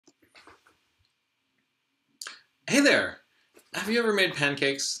Hey there! Have you ever made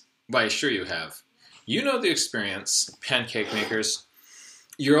pancakes? Why, sure you have. You know the experience, pancake makers.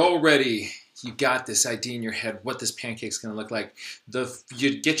 You're all ready. You got this idea in your head what this pancake's going to look like.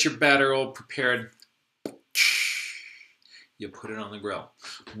 You get your batter all prepared. You put it on the grill.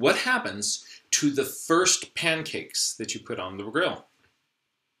 What happens to the first pancakes that you put on the grill?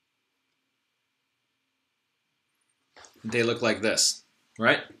 They look like this,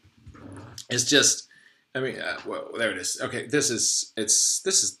 right? It's just, I mean, well, there it is. Okay, this is,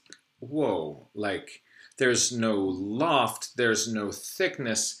 whoa, like, there's no loft, there's no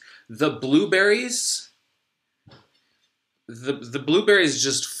thickness. The blueberries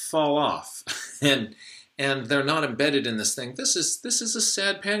just fall off, and they're not embedded in this thing. This is a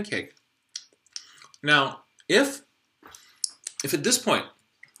sad pancake. Now, if at this point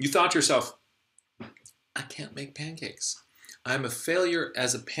you thought to yourself, I can't make pancakes, I'm a failure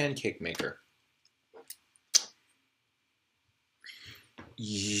as a pancake maker,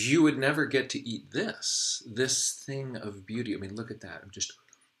 you would never get to eat this thing of beauty. I mean, look at that. I'm just,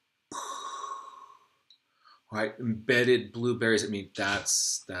 right, embedded blueberries. I mean,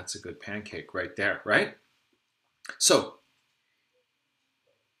 that's a good pancake right there, right? So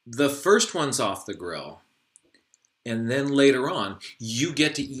the first one's off the grill, and then later on, you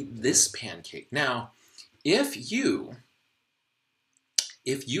get to eat this pancake. Now, if you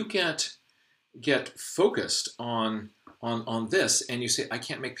get focused on this and you say, I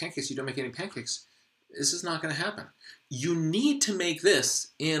can't make pancakes, you don't make any pancakes, this is not going to happen. You need to make this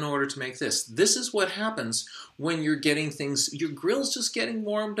in order to make this. This is what happens when you're getting things, your grill's just getting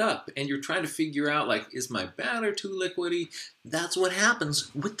warmed up and you're trying to figure out, like, is my batter too liquidy? That's what happens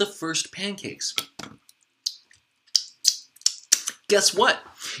with the first pancakes. Guess what?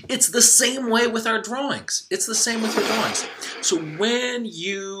 It's the same way with our drawings. It's the same with your drawings. So when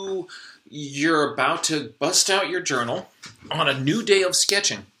you're about to bust out your journal on a new day of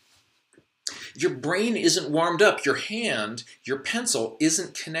sketching, your brain isn't warmed up. Your hand, your pencil,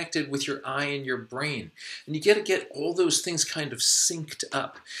 isn't connected with your eye and your brain. And you got to get all those things kind of synced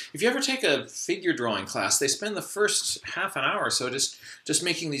up. If you ever take a figure drawing class, they spend the first half an hour or so just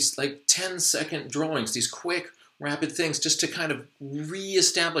making these like 10-second drawings, these quick, rapid things, just to kind of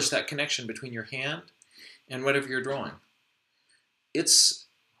reestablish that connection between your hand and whatever you're drawing. It's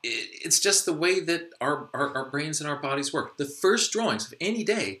just the way that our brains and our bodies work. The first drawings of any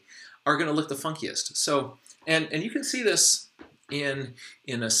day are going to look the funkiest. So, and you can see this in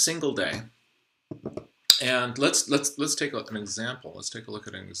a single day. And let's take an example. Let's take a look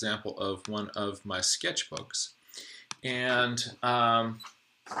at an example of one of my sketchbooks. And all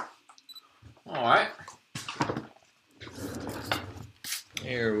right,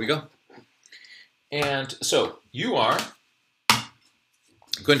 here we go. And so you are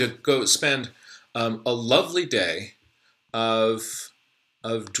going to go spend a lovely day of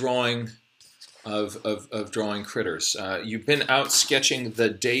drawing critters. You've been out sketching the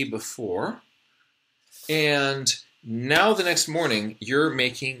day before, and now the next morning you're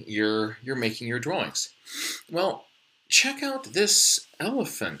making your drawings. Well, check out this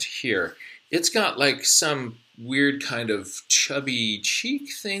elephant here. It's got like some weird kind of chubby cheek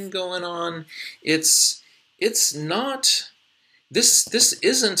thing going on. It's not. This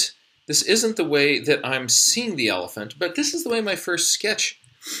isn't the way that I'm seeing the elephant, but this is the way my first sketch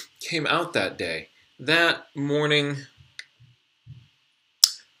came out that day. That morning,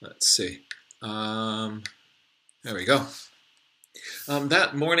 let's see, there we go.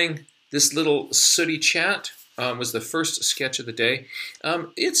 That morning, this little sooty chat was the first sketch of the day.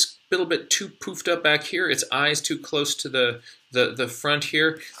 It's a little bit too poofed up back here. Its eyes too close to the front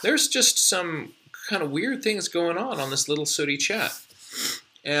here. There's just some kind of weird things going on this little sooty chat.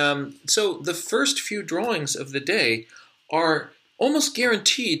 So the first few drawings of the day are almost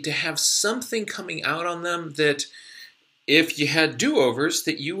guaranteed to have something coming out on them that if you had do-overs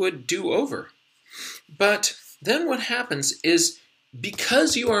that you would do over. But then what happens is,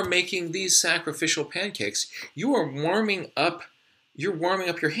 because you are making these sacrificial pancakes, you are warming up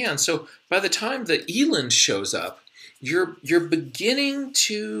your hand. So by the time the eland shows up, you're beginning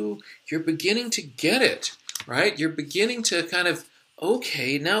to get it, right? You're beginning to kind of,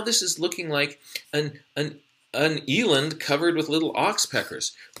 okay, now this is looking like an eland covered with little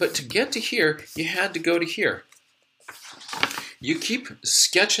oxpeckers. But to get to here, you had to go to here. You keep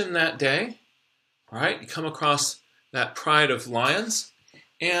sketching that day, right? You come across that pride of lions,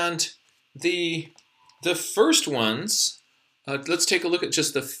 and the first ones. Let's take a look at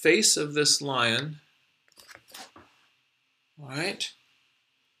just the face of this lion. All right.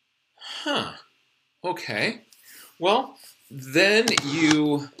 Huh. Okay. Well, then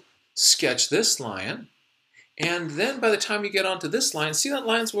you sketch this lion, And then by the time you get onto this line, see that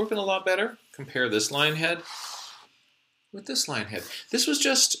line's working a lot better? Compare this line head with this line head. This was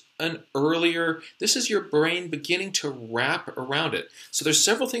just an earlier, this is your brain beginning to wrap around it. So there's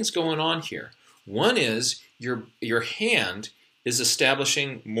several things going on here. One is your hand is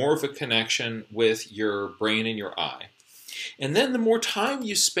establishing more of a connection with your brain and your eye. And then the more time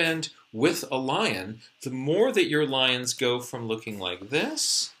you spend with a lion, the more that your lions go from looking like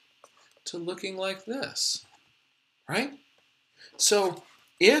this to looking like this, right? So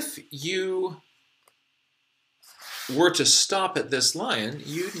if you were to stop at this lion,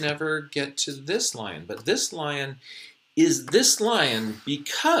 you'd never get to this lion. But this lion is this lion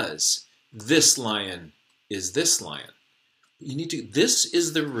because this lion is this lion. You need to, this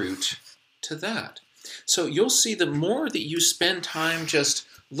is the root to that. So you'll see the more that you spend time just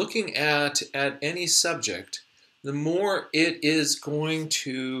looking at any subject, the more it is going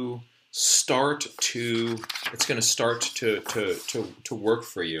to start to, it's going to start to work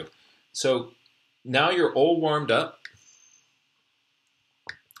for you. So now you're all warmed up,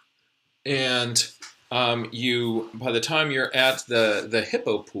 and by the time you're at the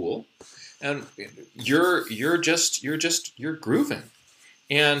hippo pool, and you're grooving.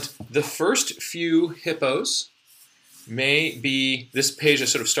 And the first few hippos may be, this page I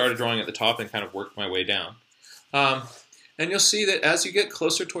sort of started drawing at the top and kind of worked my way down. And you'll see that as you get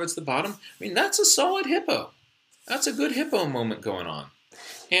closer towards the bottom, I mean, that's a solid hippo. That's a good hippo moment going on.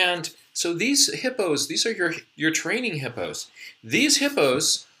 And so these hippos, these are your training hippos. These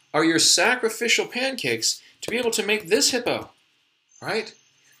hippos are your sacrificial pancakes to be able to make this hippo, right?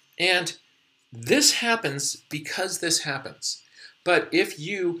 And this happens because this happens. But if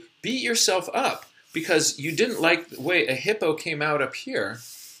you beat yourself up because you didn't like the way a hippo came out up here,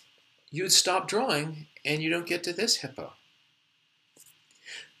 you'd stop drawing and you don't get to this hippo.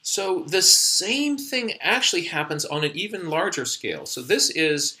 So the same thing actually happens on an even larger scale. So this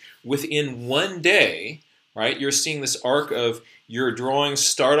is within one day, right? You're seeing this arc of your drawings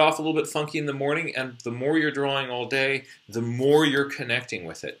start off a little bit funky in the morning, and the more you're drawing all day, the more you're connecting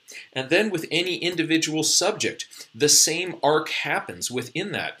with it. And then with any individual subject, the same arc happens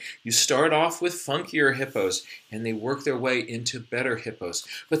within that. You start off with funkier hippos, and they work their way into better hippos.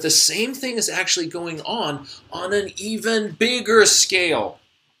 But the same thing is actually going on an even bigger scale.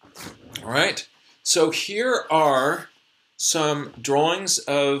 All right? So here are some drawings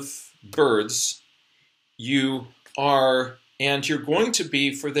of birds. And you're going to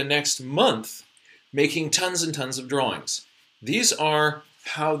be, for the next month, making tons and tons of drawings. These are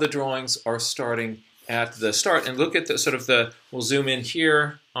how the drawings are starting at the start. And look at the sort of we'll zoom in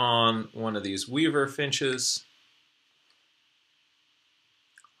here on one of these weaver finches.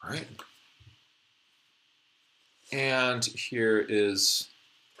 All right. And here's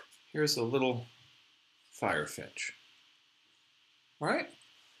a little fire finch. All right.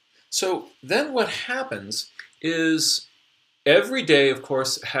 So then what happens is, every day, of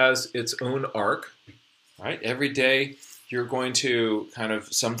course, has its own arc, right? Every day you're going to kind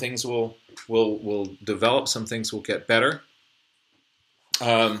of, some things will develop, some things will get better.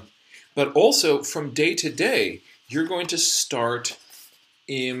 But also from day to day, you're going to start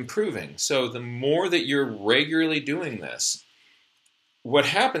improving. So the more that you're regularly doing this, what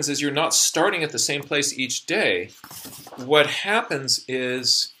happens is you're not starting at the same place each day. What happens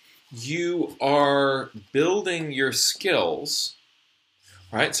is you are building your skills,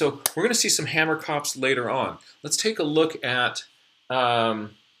 right? So we're going to see some hammer cops later on. Let's take a look at,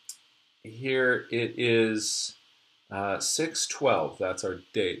 here it is 6/12, that's our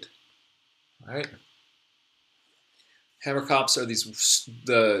date, right? Hammer cops are these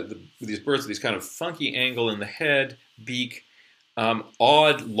birds with these kind of funky angle in the head, beak,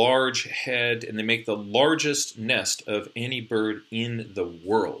 odd large head, and they make the largest nest of any bird in the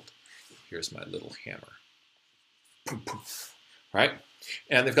world. Here's my little hammer. Poof, poof. Right?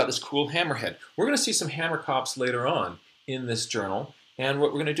 And they've got this cool hammerhead. We're going to see some hammer cops later on in this journal. And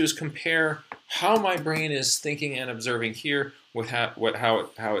what we're going to do is compare how my brain is thinking and observing here with how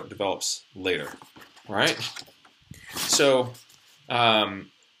it develops later. Right? So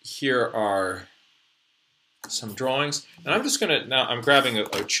here are some drawings. And I'm just going to, now I'm grabbing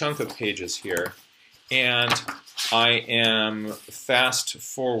a chunk of pages here. And I am fast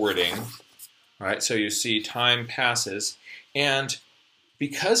forwarding, right? So you see time passes, and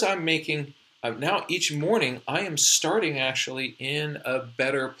because I'm making, now each morning I am starting actually in a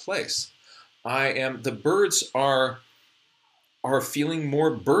better place. The birds are feeling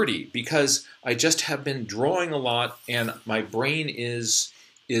more birdie because I just have been drawing a lot and my brain is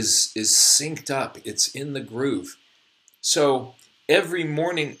synced up. It's in the groove. So every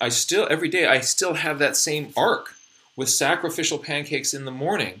morning, every day, I still have that same arc with sacrificial pancakes in the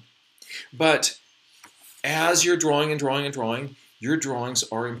morning. But as you're drawing and drawing and drawing, your drawings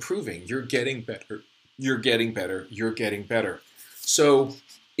are improving. You're getting better. You're getting better. You're getting better. So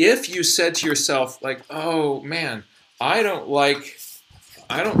if you said to yourself, like, oh man, I don't like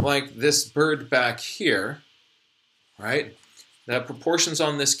this bird back here, right? The proportions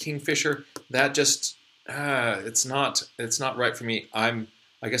on this kingfisher, that just it's not right for me. I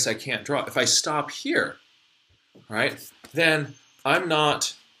guess I can't draw. If I stop here, right, then I'm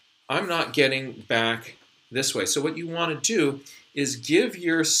not getting back this way. So what you want to do is give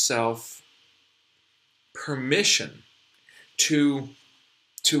yourself permission to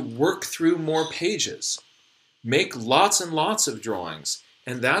work through more pages. Make lots and lots of drawings,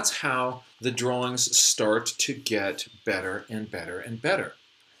 and that's how the drawings start to get better and better and better.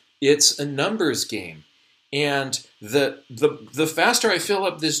 It's a numbers game, and the faster I fill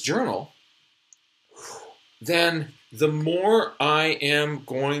up this journal, then the more I am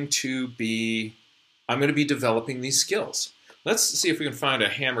going to be developing these skills. Let's see if we can find a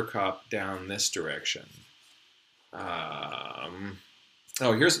hammerkop down this direction.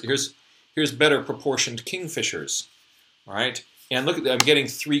 Oh, here's better proportioned kingfishers. All right, and look, I'm getting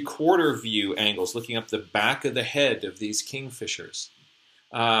 3/4 view angles, looking up the back of the head of these kingfishers.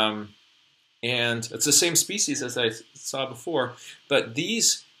 And it's the same species as I saw before, but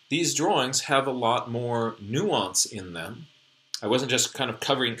these drawings have a lot more nuance in them. I wasn't just kind of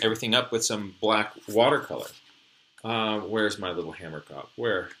covering everything up with some black watercolor. Where's my little hammerkop?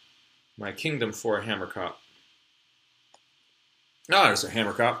 Where? My kingdom for a hammerkop. Ah, there's a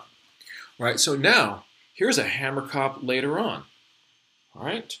hammerkop. All right, so now, here's a hammerkop later on. All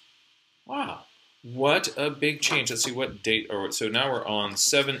right? Wow. What a big change. Let's see what date. So now we're on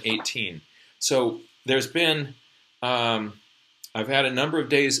 7/18. So there's been, I've had a number of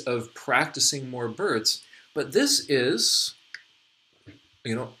days of practicing more birds, but this is,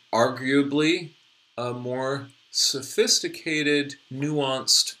 arguably a more sophisticated,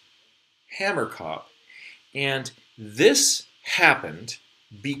 nuanced hammerkop. And this happened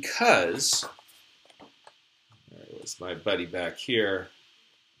because, there was my buddy back here.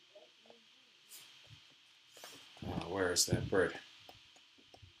 Oh, where is that bird?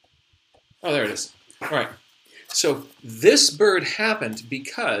 Oh, there it is. All right. So this bird happened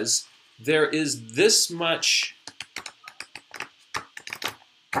because there is this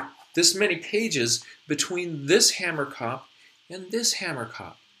many pages between this hammerkop and this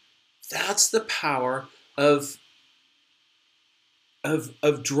hammerkop. That's the power of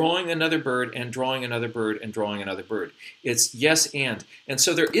drawing another bird and drawing another bird and drawing another bird. It's yes and. And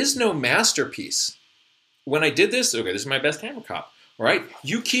so there is no masterpiece. When I did this, okay, this is my best hammerkop. All right,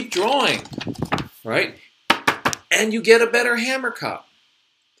 you keep drawing, right, and you get a better hammerkop,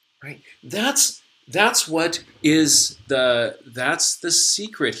 right? That's what is that's the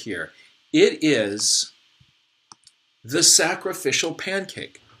secret here. It is the sacrificial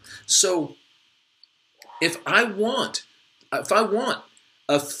pancake. So if I want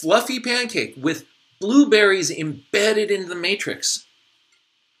a fluffy pancake with blueberries embedded in the matrix,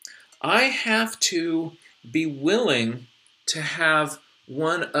 I have to be willing to have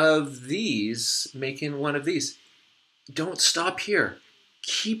one of these, making one of these. Don't stop here.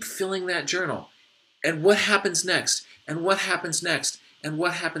 Keep filling that journal. And what happens next? And what happens next? And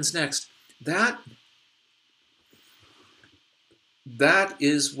what happens next? That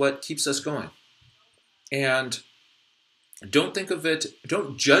is what keeps us going. And don't think of it,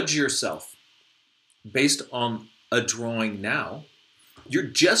 don't judge yourself based on a drawing now. You're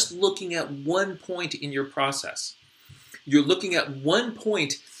just looking at one point in your process. You're looking at one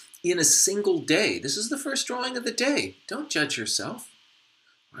point in a single day. This is the first drawing of the day. Don't judge yourself,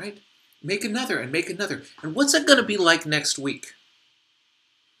 right? Make another and make another. And what's it going to be like next week?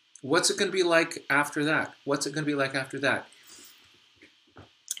 What's it going to be like after that? What's it going to be like after that?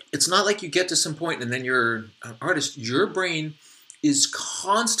 It's not like you get to some point and then you're an artist. Your brain is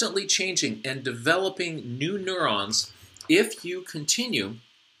constantly changing and developing new neurons if you continue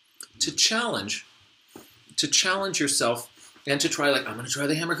to challenge yourself and to try, like, I'm going to try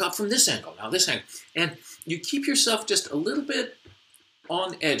the hammerkop from this angle, now this angle. And you keep yourself just a little bit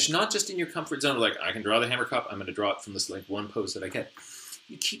on edge, not just in your comfort zone, like, I can draw the hammerkop, I'm going to draw it from this like one pose that I get.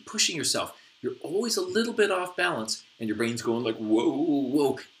 You keep pushing yourself. You're always a little bit off balance, and your brain's going like, whoa,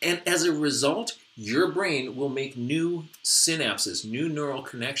 whoa. And as a result, your brain will make new synapses, new neural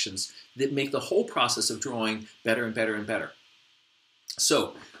connections that make the whole process of drawing better and better and better.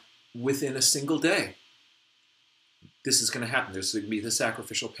 So, within a single day, this is going to happen. There's going to be the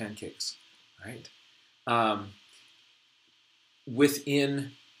sacrificial pancakes, right?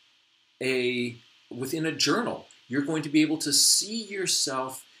 within a journal. You're going to be able to see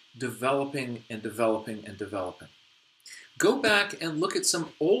yourself developing and developing and developing. Go back and look at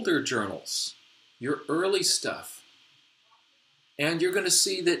some older journals, your early stuff, and you're going to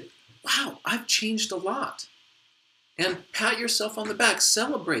see that, wow, I've changed a lot. And pat yourself on the back,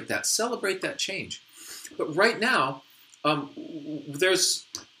 celebrate that change. But right now,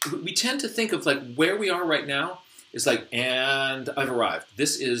 we tend to think of like where we are right now is like, and I've arrived.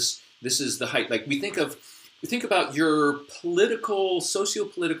 This is the height. Like we think about your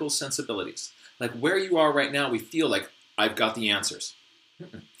socio-political sensibilities. Like where you are right now, we feel like I've got the answers.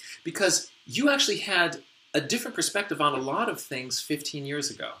 Because you actually had a different perspective on a lot of things 15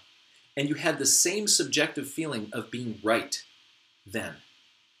 years ago. And you had the same subjective feeling of being right then,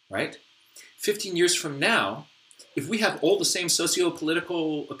 right? 15 years from now, if we have all the same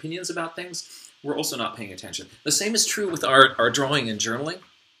socio-political opinions about things, we're also not paying attention. The same is true with our drawing and journaling.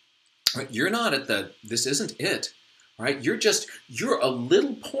 Right? You're not at this isn't it, right? You're a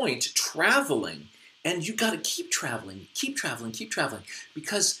little point traveling, and you got to keep traveling,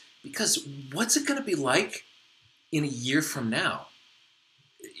 because what's it going to be like in a year from now?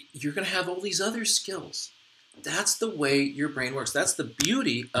 You're going to have all these other skills. That's the way your brain works. That's the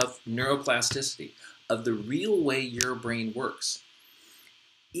beauty of neuroplasticity, of the real way your brain works.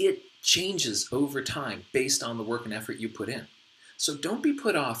 It changes over time based on the work and effort you put in. So don't be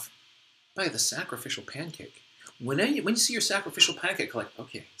put off by the sacrificial pancake. When you see your sacrificial pancake, like,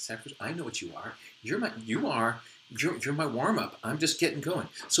 okay, I know what you are. You're my warm-up. I'm just getting going.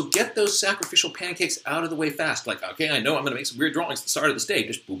 So get those sacrificial pancakes out of the way fast. Like, okay, I know I'm going to make some weird drawings at the start of this day.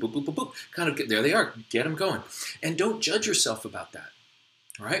 Just boop, boop, boop, boop, boop. Kind of there they are. Get them going. And don't judge yourself about that.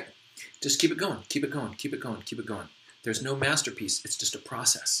 All right? Just keep it going. Keep it going. Keep it going. Keep it going. There's no masterpiece. It's just a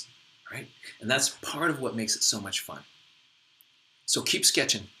process. Right? And that's part of what makes it so much fun. So keep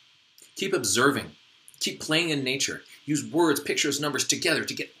sketching. Keep observing. Keep playing in nature. Use words, pictures, numbers together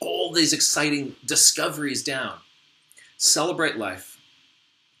to get all these exciting discoveries down. Celebrate life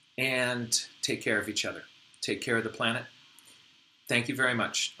and take care of each other. Take care of the planet. Thank you very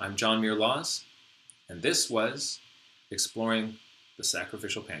much. I'm John Muir Laws, and this was Exploring the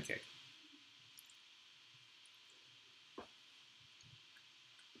Sacrificial Pancake.